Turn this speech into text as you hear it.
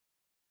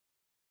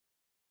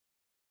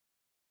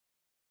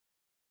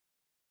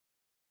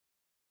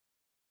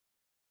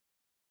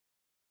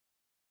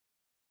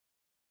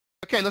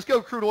Okay, let's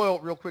go crude oil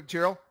real quick,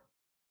 Gerald.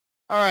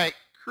 All right,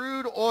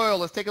 crude oil,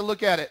 let's take a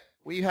look at it.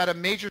 We had a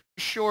major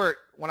short.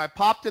 When I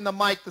popped in the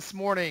mic this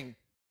morning,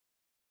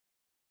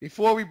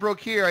 before we broke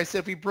here, I said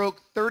if we broke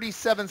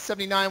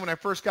 37.79 when I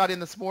first got in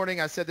this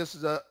morning, I said this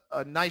is a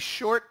nice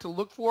short to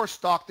look for,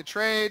 stock to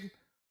trade.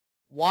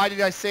 Why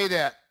did I say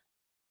that?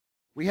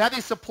 We have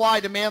these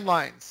supply-demand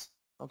lines,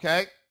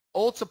 okay?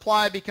 Old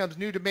supply becomes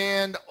new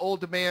demand, old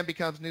demand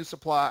becomes new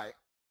supply,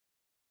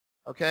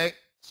 okay?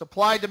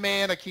 Supply,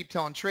 demand, I keep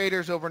telling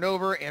traders over and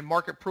over, and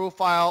market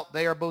profile,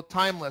 they are both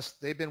timeless.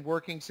 They've been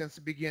working since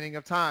the beginning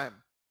of time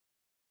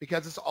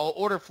because it's all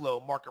order flow.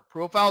 Market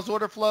profile is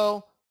order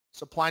flow,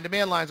 supply and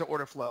demand lines are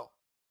order flow.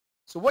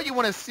 So what you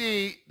want to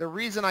see, the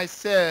reason I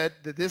said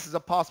that this is a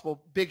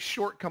possible big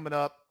short coming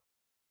up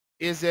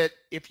is that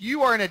if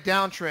you are in a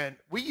downtrend,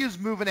 we use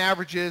moving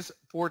averages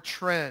for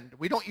trend.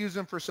 We don't use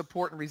them for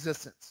support and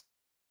resistance.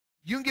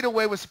 You can get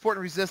away with support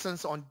and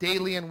resistance on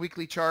daily and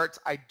weekly charts.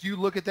 I do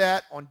look at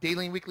that on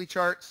daily and weekly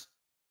charts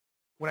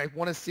when I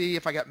want to see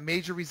if I got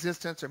major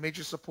resistance or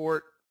major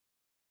support.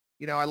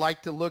 You know, I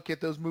like to look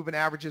at those moving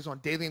averages on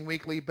daily and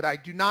weekly, but I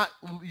do not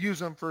use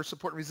them for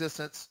support and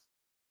resistance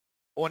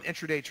on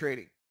intraday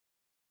trading.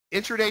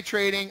 Intraday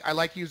trading, I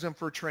like to use them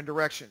for trend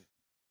direction.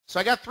 So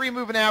I got 3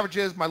 moving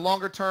averages, my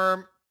longer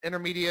term,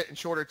 intermediate, and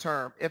shorter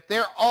term. If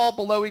they're all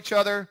below each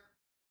other,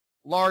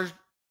 large,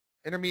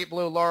 intermediate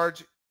below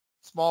large,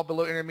 small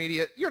below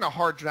intermediate, you're in a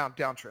hard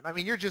downtrend. I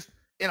mean, you're just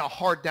in a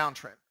hard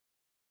downtrend.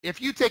 If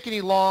you take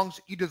any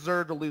longs, you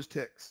deserve to lose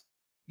ticks.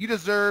 You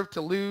deserve to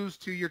lose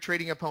to your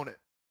trading opponent.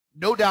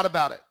 No doubt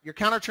about it. You're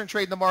counter trend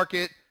trading the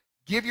market,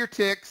 give your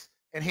ticks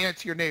and hand it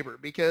to your neighbor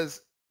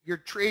because you're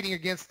trading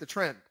against the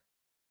trend.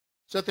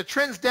 So if the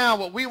trend's down,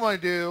 what we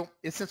want to do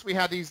is, since we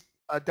have these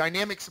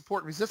dynamic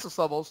support and resistance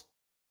levels,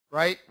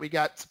 right? We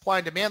got supply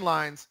and demand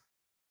lines.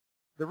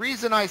 The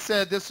reason I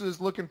said this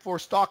is looking for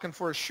stalking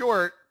for a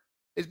short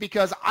is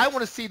because I want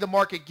to see the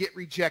market get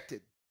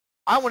rejected.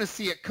 I want to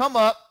see it come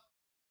up.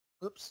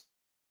 Oops.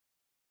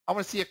 I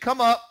want to see it come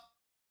up.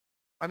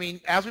 I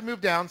mean, as we move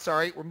down,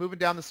 sorry, we're moving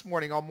down this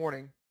morning, all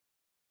morning.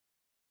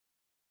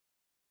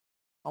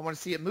 I want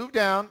to see it move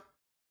down.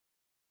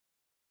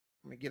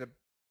 Let me get a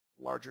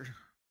larger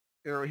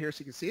arrow here so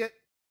you can see it.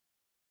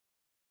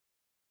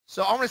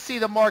 So I want to see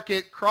the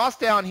market cross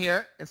down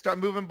here and start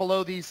moving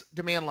below these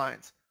demand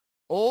lines.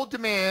 Old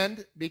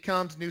demand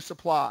becomes new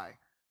supply.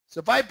 So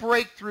if I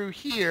break through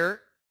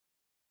here,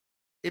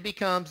 it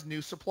becomes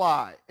new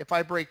supply. If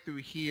I break through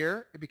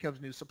here, it becomes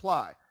new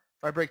supply.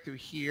 If I break through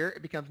here,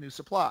 it becomes new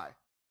supply.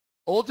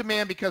 Old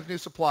demand becomes new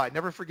supply.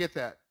 Never forget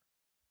that.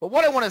 But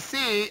what I want to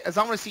see is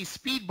I want to see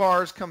speed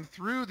bars come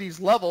through these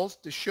levels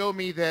to show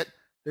me that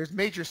there's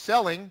major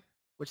selling,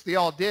 which they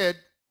all did,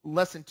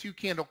 less than 2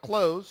 candle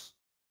close,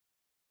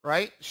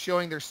 right?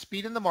 Showing their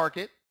speed in the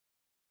market.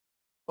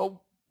 But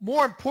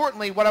more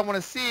importantly, what I want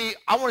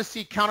to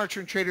see counter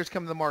trend traders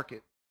come to the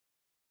market.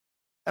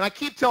 And I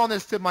keep telling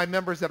this to my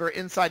members that are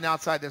inside and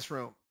outside this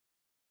room.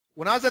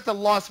 When I was at the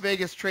Las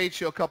Vegas trade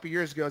show a couple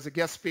years ago as a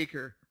guest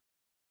speaker,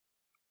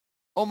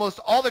 almost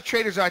all the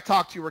traders I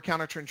talked to were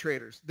counter trend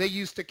traders. They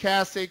use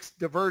stochastics,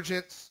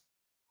 divergence,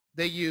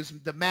 they use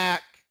the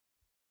MAC,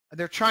 and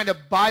they're trying to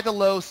buy the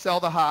low, sell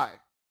the high,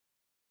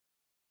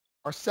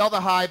 or sell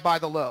the high, buy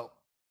the low.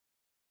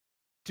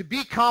 To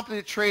be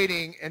competent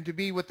trading and to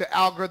be with the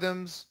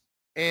algorithms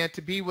and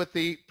to be with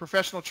the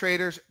professional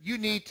traders, you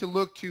need to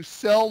look to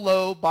sell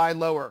low, buy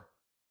lower.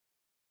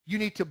 You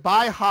need to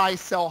buy high,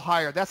 sell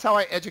higher. That's how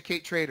I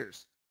educate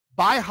traders.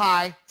 Buy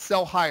high,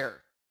 sell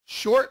higher.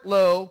 Short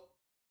low,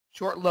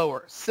 short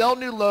lower. Sell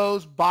new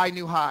lows, buy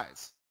new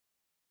highs.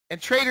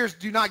 And traders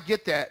do not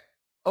get that.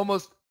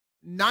 Almost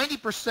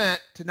 90%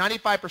 to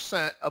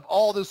 95% of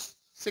all those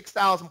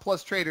 6,000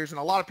 plus traders and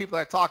a lot of people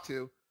that I talk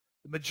to,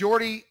 the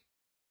majority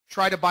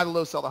try to buy the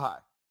low, sell the high.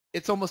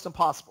 It's almost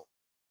impossible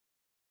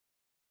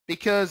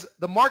because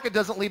the market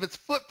doesn't leave its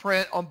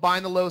footprint on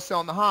buying the low,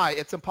 selling the high.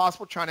 It's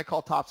impossible trying to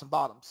call tops and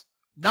bottoms,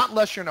 not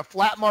unless you're in a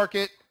flat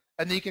market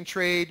and then you can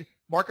trade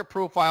market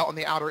profile on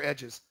the outer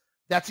edges.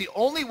 That's the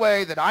only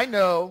way that I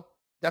know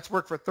that's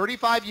worked for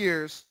 35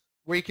 years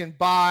where you can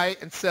buy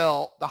and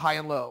sell the high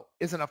and low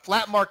is in a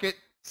flat market,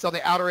 sell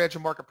the outer edge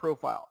of market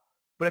profile.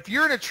 But if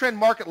you're in a trend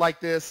market like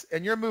this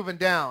and you're moving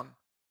down,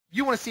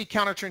 you want to see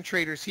counter trend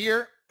traders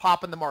here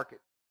pop in the market.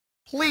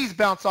 Please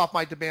bounce off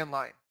my demand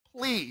line.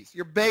 Please,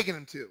 you're begging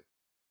them to.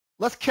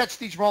 Let's catch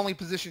these wrongly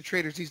positioned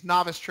traders, these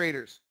novice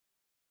traders.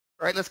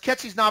 All right, let's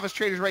catch these novice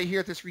traders right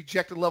here at this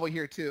rejected level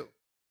here too.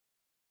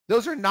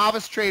 Those are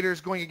novice traders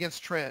going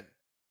against trend.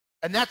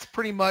 And that's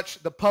pretty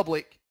much the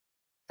public.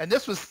 And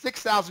this was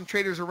 6,000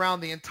 traders around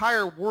the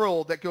entire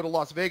world that go to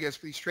Las Vegas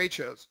for these trade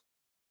shows.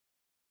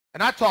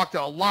 And I talked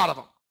to a lot of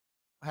them.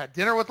 I had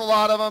dinner with a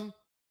lot of them,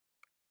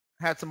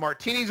 had some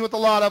martinis with a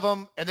lot of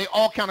them, and they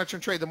all counter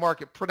trend trade the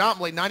market.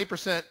 Predominantly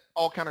 90%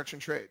 all counter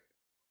trend trade.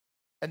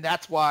 And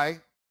that's why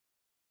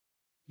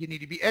you need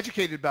to be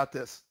educated about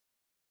this.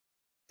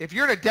 If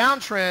you're in a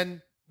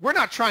downtrend, we're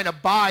not trying to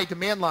buy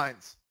demand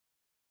lines.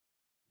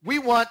 We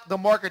want the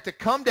market to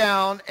come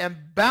down and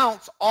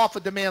bounce off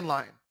a demand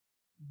line.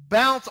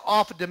 bounce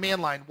off a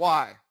demand line.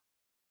 Why?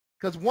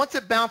 Because once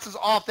it bounces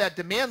off that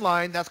demand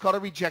line, that's called a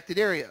rejected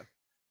area.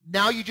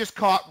 Now you just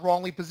caught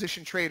wrongly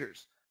positioned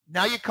traders.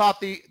 Now you caught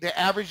the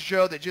average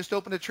Joe that just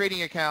opened a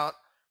trading account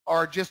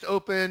or just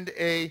opened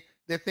they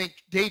think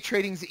day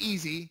trading's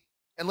easy,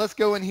 and let's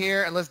go in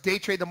here and let's day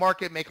trade the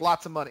market and make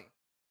lots of money.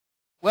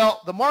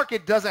 Well, the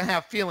market doesn't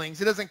have feelings.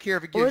 It doesn't care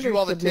if it gives you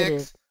all the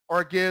ticks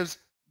or it gives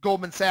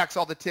Goldman Sachs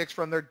all the ticks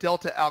from their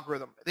Delta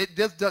algorithm. It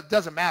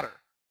doesn't matter.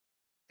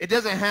 It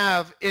doesn't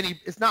have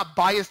it's not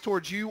biased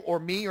towards you or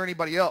me or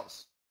anybody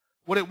else.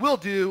 What it will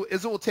do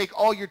is it will take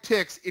all your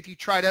ticks if you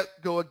try to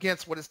go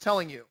against what it's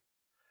telling you.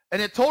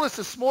 And it told us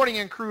this morning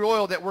in crude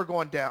oil that we're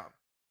going down.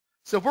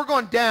 So if we're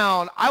going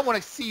down, I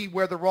want to see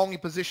where the wrongly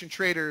positioned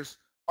traders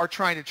are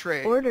trying to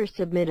trade. Order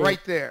submitted.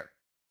 Right there.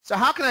 So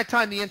how can I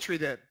time the entry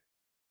then?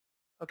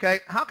 Okay,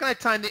 how can I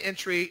time the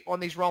entry on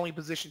these wrongly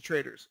positioned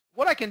traders?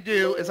 What I can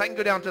do is I can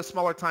go down to a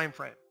smaller time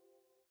frame.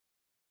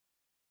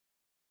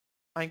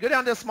 I can go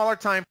down to a smaller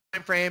time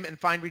frame and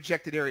find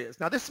rejected areas.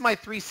 Now this is my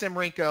 3 sim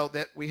Renko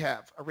that we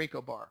have, a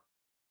Renko bar.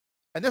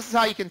 And this is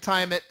how you can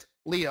time it,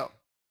 Leo.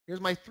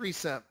 Here's my 3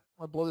 sim.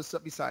 I'll blow this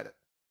up beside it.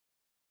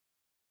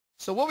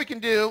 So what we can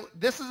do,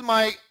 this is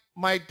my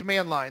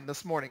demand line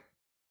this morning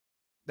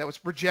that was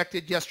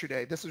projected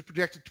yesterday. This was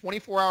projected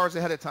 24 hours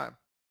ahead of time.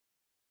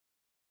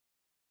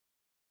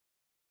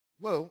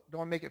 Whoa, don't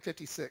want to make it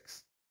 56.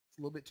 It's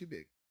a little bit too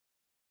big.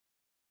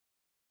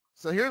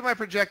 So here's my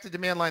projected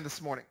demand line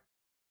this morning,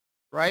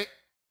 right?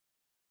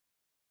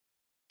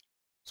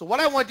 So what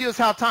I want to do is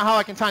how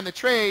I can time the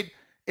trade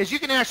is you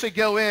can actually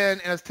go in,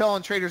 and I was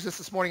telling traders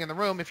this morning in the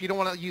room, if you don't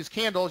want to use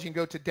candles, you can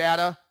go to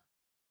data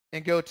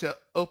and go to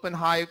open,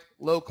 high,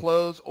 low,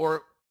 close,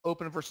 or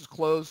open versus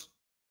close,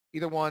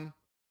 either one,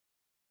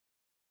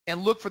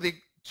 and look for the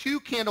 2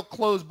 candle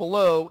close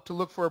below to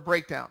look for a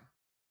breakdown.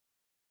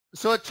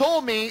 So it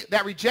told me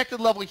that rejected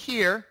level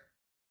here,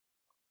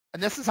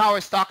 and this is how I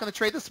stock on the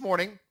trade this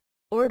morning.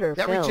 Order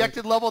that filled.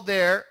 Rejected level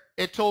there,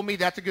 it told me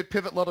that's a good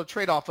pivot level to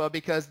trade off of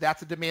because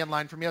that's a demand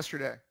line from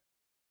yesterday.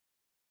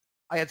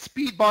 I had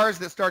speed bars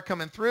that start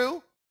coming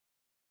through.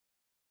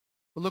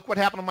 But look what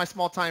happened on my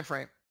small time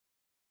frame.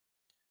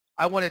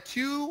 I wanted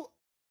 2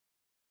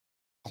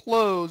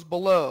 close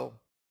below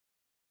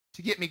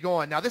to get me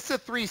going. Now this is a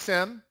 3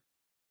 sim.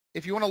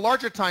 If you want a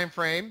larger time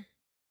frame,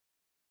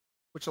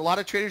 which a lot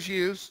of traders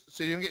use,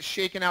 so you don't get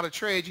shaken out of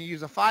trades, you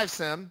use a 5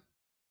 sim.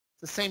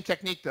 It's the same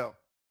technique though.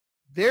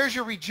 There's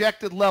your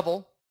rejected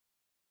level,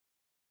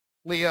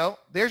 Leo.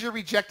 There's your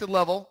rejected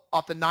level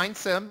off the 9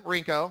 sim,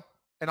 Renko,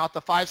 and off the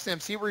 5 sim.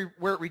 See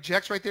where it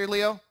rejects right there,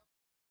 Leo?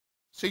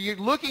 So you're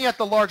looking at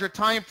the larger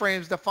time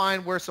frames to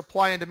find where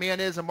supply and demand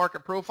is in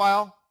market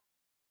profile,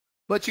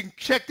 but you can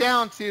check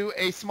down to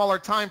a smaller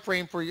time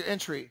frame for your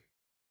entry.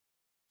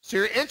 So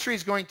your entry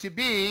is going to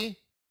be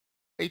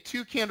a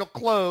 2 candle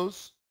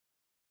close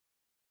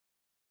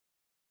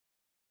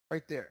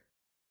right there.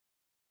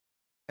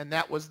 And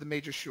that was the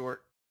major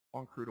short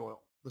on crude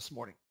oil this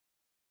morning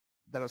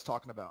that I was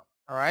talking about.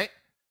 All right.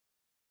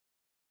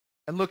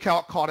 And look how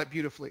it caught it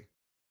beautifully.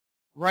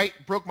 Right?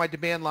 Broke my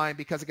demand line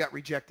because it got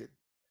rejected.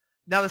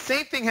 Now the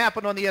same thing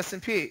happened on the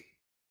S&P.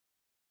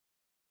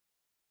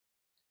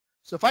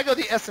 So if I go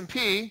to the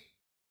S&P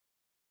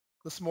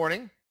this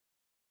morning,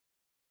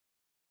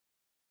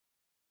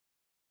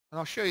 and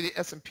I'll show you the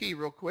S&P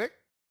real quick.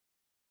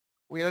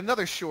 We had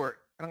another short,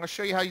 and I'm going to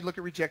show you how you look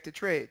at rejected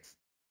trades.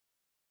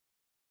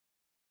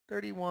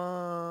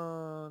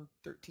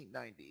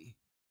 1390.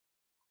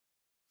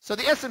 So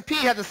the S&P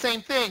had the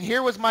same thing.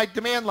 Here was my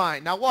demand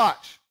line. Now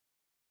watch.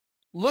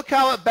 Look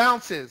how it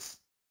bounces.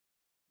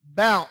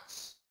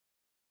 Bounce.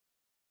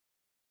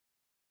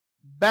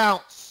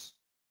 Bounce.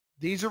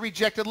 These are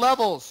rejected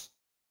levels.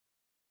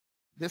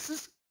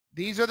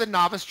 These are the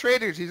novice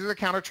traders. These are the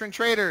counter trend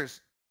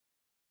traders.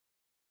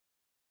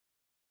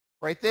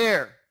 Right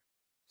there.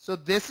 So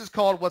this is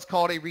called what's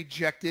called a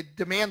rejected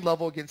demand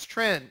level against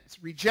trend.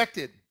 It's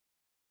rejected.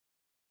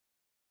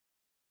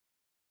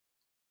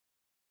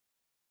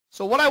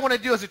 So what I want to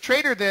do as a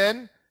trader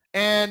then,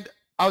 and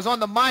I was on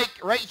the mic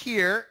right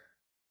here,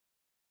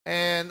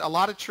 and a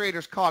lot of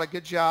traders caught a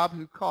good job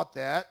who caught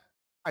that.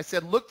 I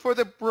said, look for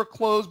the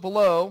close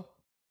below,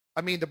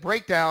 the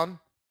breakdown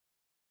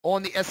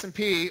on the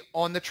S&P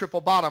on the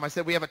triple bottom. I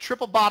said, we have a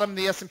triple bottom in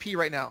the S&P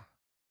right now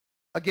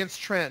against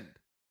trend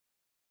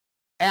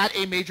at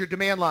a major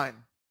demand line.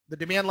 The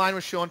demand line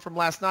was shown from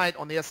last night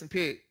on the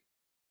S&P.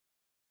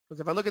 Because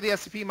if I look at the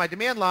S&P, my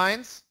demand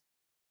lines,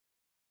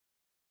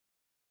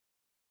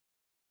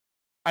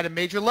 I had a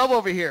major level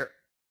over here,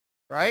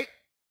 right?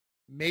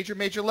 Major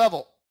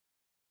level.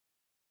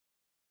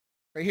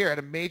 Right here at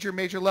a major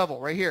level,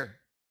 right here.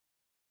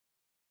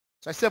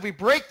 So I said if we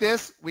break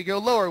this, we go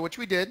lower, which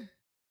we did.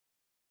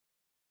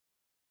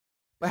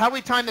 But how do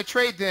we time the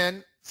trade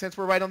then, since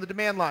we're right on the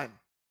demand line?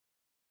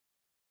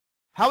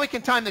 How we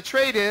can time the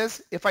trade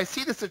is, if I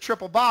see this at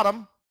triple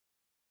bottom,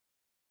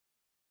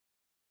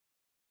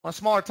 on a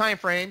smaller time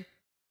frame,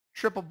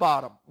 triple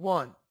bottom,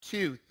 1,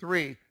 2,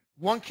 3.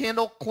 1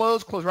 candle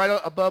close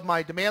right above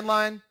my demand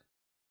line.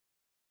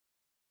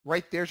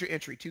 Right there's your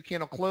entry. 2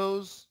 candle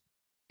close.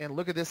 And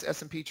look at this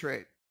S&P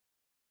trade.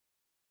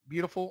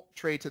 Beautiful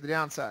trade to the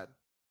downside.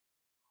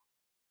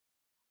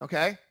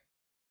 Okay?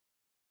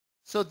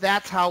 So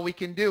that's how we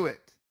can do it.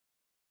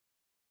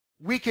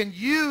 We can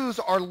use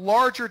our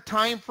larger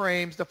time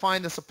frames to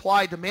find the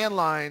supply demand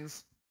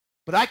lines,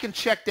 but I can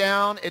check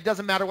down. It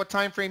doesn't matter what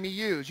time frame you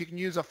use. You can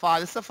use a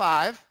 5. This is a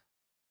 5.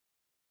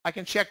 I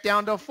can check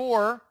down to a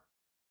 4.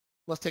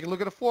 Let's take a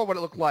look at a 4, what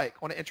it looked like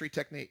on an entry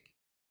technique.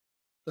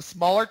 The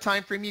smaller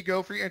time frame you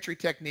go for your entry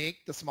technique,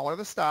 the smaller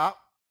the stop.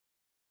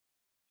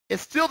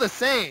 It's still the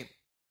same.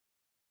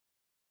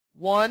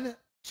 1,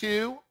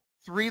 2,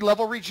 3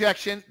 level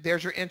rejection.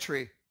 There's your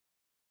entry.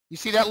 You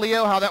see that,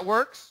 Leo, how that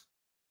works?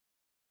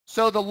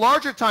 So the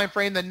larger time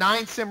frame, the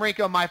 9 sim rank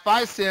on my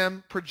 5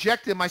 sim,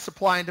 projected my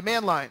supply and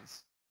demand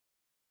lines.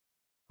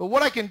 But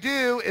what I can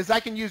do is I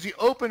can use the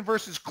open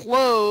versus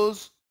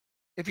close.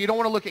 If you don't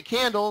want to look at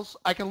candles,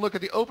 I can look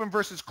at the open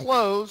versus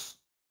close,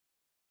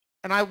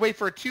 and I wait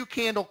for a 2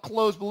 candle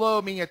close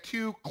below, meaning a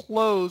 2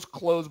 close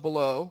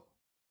below,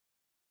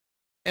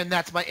 and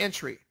that's my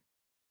entry.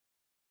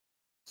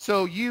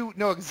 So you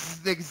know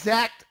the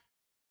exact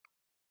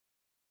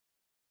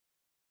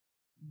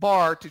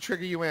bar to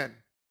trigger you in.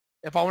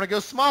 If I want to go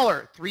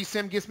smaller, 3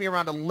 sim gives me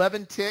around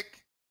 11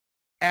 tick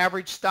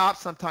average stop,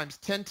 sometimes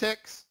 10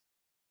 ticks.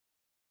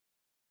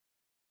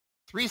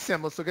 3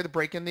 sim, let's look at the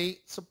break in the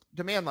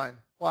demand line.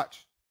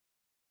 Watch.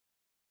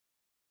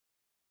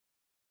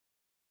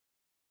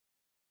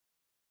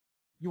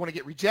 You want to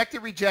get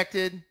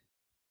rejected.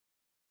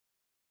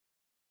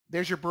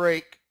 There's your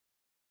break.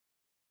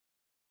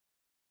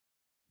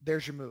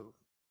 There's your move.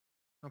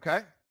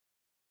 Okay?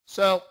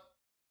 So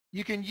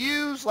you can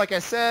use, like I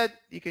said,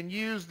 you can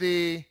use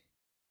the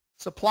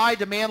supply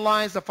demand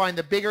lines to find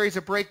the big areas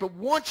of break, but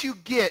once you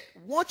get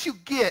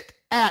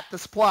at the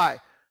supply,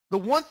 the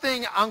one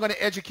thing I'm going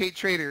to educate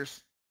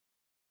traders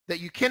that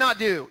you cannot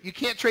do, you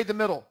can't trade the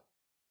middle.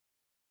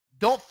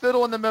 Don't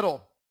fiddle in the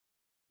middle.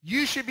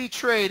 You should be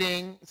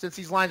trading, since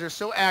these lines are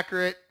so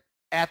accurate,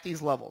 at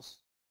these levels.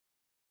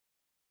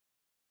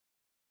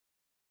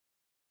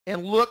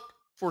 And look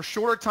for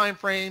shorter time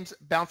frames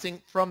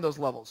bouncing from those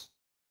levels.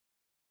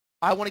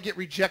 I want to get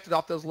rejected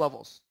off those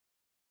levels.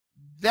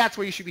 That's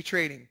where you should be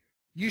trading.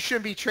 You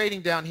shouldn't be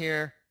trading down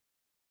here.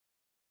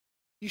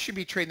 You should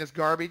be trading this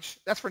garbage.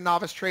 That's for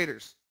novice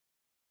traders.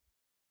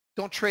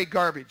 Don't trade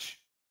garbage.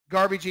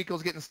 Garbage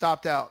equals getting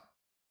stopped out.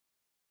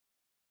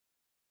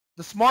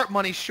 The smart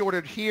money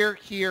shorted here,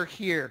 here,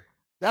 here.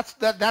 That's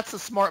the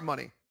smart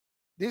money.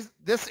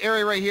 This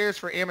area right here is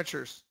for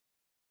amateurs.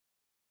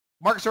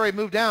 Market's already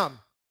moved down.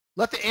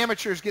 Let the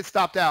amateurs get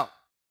stopped out.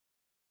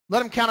 Let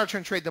them counter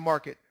trend trade the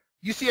market.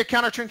 You see a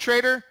counter trend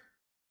trader,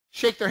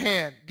 shake their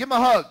hand. Give them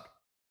a hug.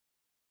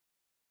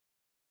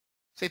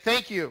 Say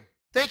thank you.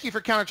 Thank you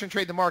for counter trend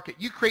trade the market.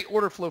 You create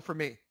order flow for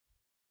me.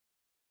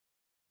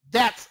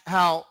 That's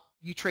how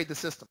you trade the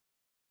system.